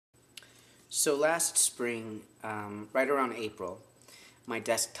So last spring, right around April, my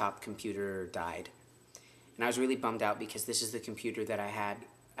desktop computer died. And I was really bummed out because this is the computer that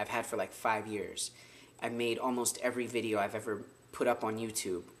I've had for like 5 years. I've made almost every video I've ever put up on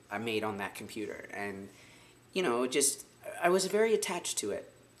YouTube, I made on that computer. And, I was very attached to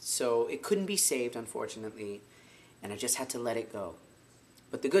it. So it couldn't be saved, unfortunately, and I just had to let it go.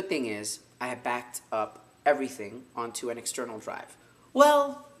 But the good thing is, I have backed up everything onto an external drive.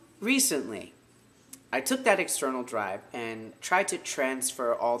 Well, recently, I took that external drive and tried to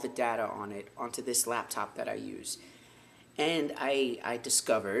transfer all the data on it onto this laptop that I use. And I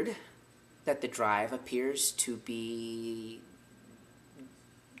discovered that the drive appears to be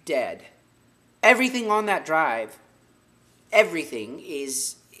dead. Everything on that drive, everything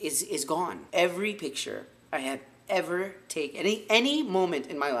is gone. Every picture I have ever taken, any moment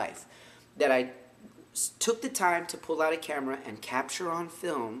in my life that I took the time to pull out a camera and capture on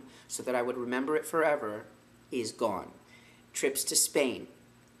film so that I would remember it forever, is gone. Trips to Spain,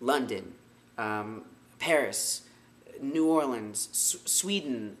 London, Paris, New Orleans,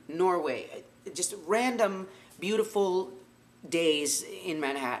 Sweden, Norway, just random beautiful days in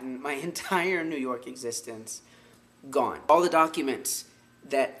Manhattan, my entire New York existence, gone. All the documents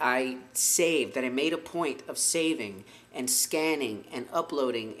that I saved, that I made a point of saving and scanning and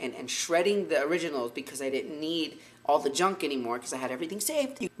uploading and shredding the originals because I didn't need all the junk anymore because I had everything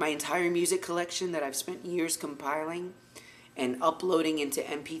saved. My entire music collection that I've spent years compiling and uploading into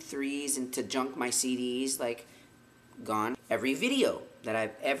MP3s and to junk my CDs, like, gone. Every video that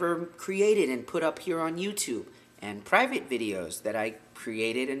I've ever created and put up here on YouTube, and private videos that I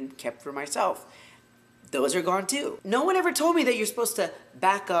created and kept for myself, those are gone too. No one ever told me that you're supposed to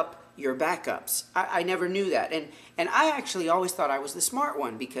back up your backups. I never knew that. And I actually always thought I was the smart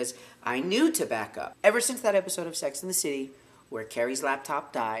one because I knew to back up. Ever since that episode of Sex and the City where Carrie's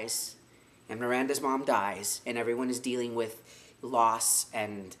laptop dies and Miranda's mom dies and everyone is dealing with loss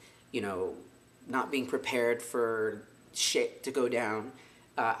and, not being prepared for shit to go down,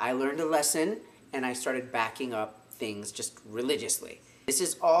 I learned a lesson and I started backing up things just religiously. This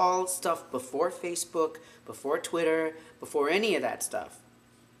is all stuff before Facebook, before Twitter, before any of that stuff,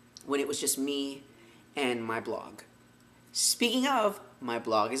 when it was just me and my blog. Speaking of, my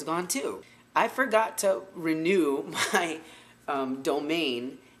blog is gone too. I forgot to renew my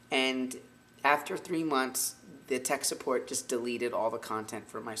domain, and after 3 months, the tech support just deleted all the content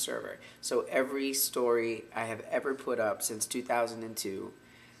from my server. So every story I have ever put up since 2002,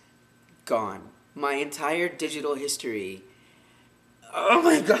 gone. My entire digital history. Oh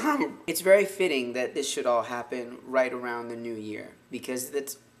my God! It's very fitting that this should all happen right around the new year because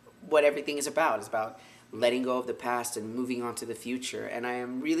that's what everything is about. It's about letting go of the past and moving on to the future. And I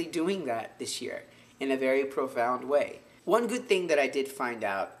am really doing that this year in a very profound way. One good thing that I did find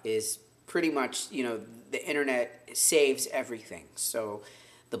out is pretty much, the internet saves everything. So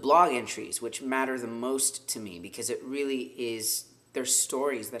the blog entries, which matter the most to me because it really is, they're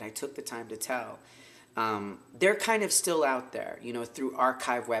stories that I took the time to tell. They're kind of still out there, through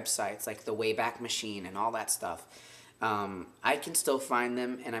archive websites like the Wayback Machine and all that stuff. I can still find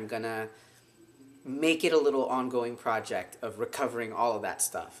them, and I'm gonna make it a little ongoing project of recovering all of that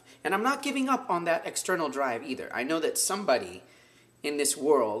stuff. And I'm not giving up on that external drive either. I know that somebody in this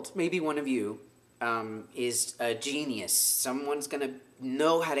world, maybe one of you, is a genius. Someone's gonna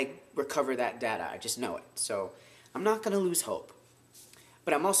know how to recover that data. I just know it. So I'm not gonna lose hope.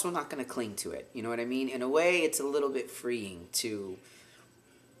 But I'm also not going to cling to it. You know what I mean? In a way, it's a little bit freeing to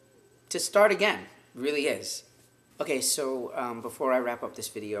start again. It really is. Okay, so before I wrap up this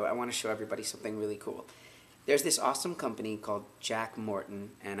video, I want to show everybody something really cool. There's this awesome company called Jack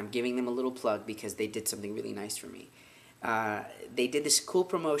Morton, and I'm giving them a little plug because they did something really nice for me. They did this cool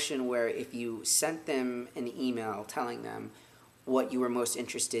promotion where if you sent them an email telling them what you were most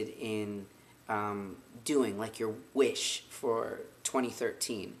interested in doing, like your wish for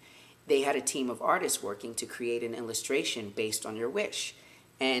 2013, they had a team of artists working to create an illustration based on your wish.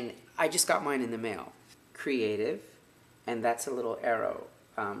 And I just got mine in the mail. Creative, and that's a little arrow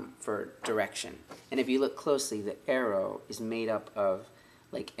for direction. And if you look closely, the arrow is made up of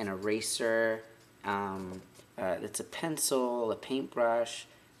like an eraser, it's a pencil, a paintbrush,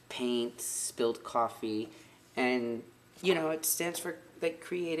 paint, spilled coffee, and it stands for like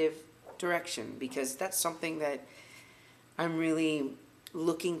creative direction, because that's something that I'm really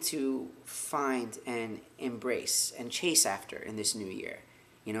looking to find and embrace and chase after in this new year.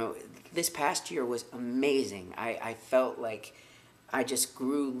 This past year was amazing. I felt like I just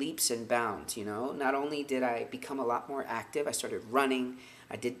grew leaps and bounds, Not only did I become a lot more active, I started running.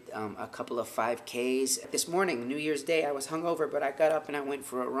 I did a couple of 5Ks. This morning, New Year's Day, I was hungover, but I got up and I went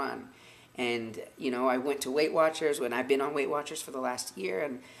for a run. And, you know, I went to Weight Watchers when I've been on Weight Watchers for the last year,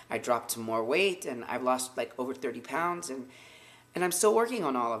 and I dropped some more weight, and I've lost like over 30 pounds, and I'm still working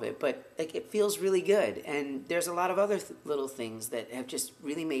on all of it, but like it feels really good. And there's a lot of other little things that have just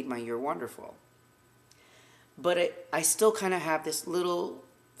really made my year wonderful. But I still kind of have this little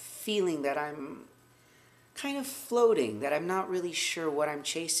feeling that I'm kind of floating, that I'm not really sure what I'm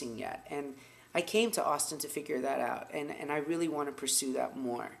chasing yet. And I came to Austin to figure that out, and I really want to pursue that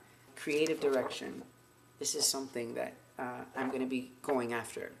more. Creative direction. This is something that I'm going to be going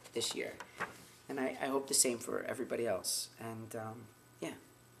after this year. And I hope the same for everybody else. And yeah,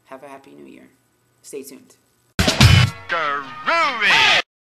 have a happy new year. Stay tuned. Groovy!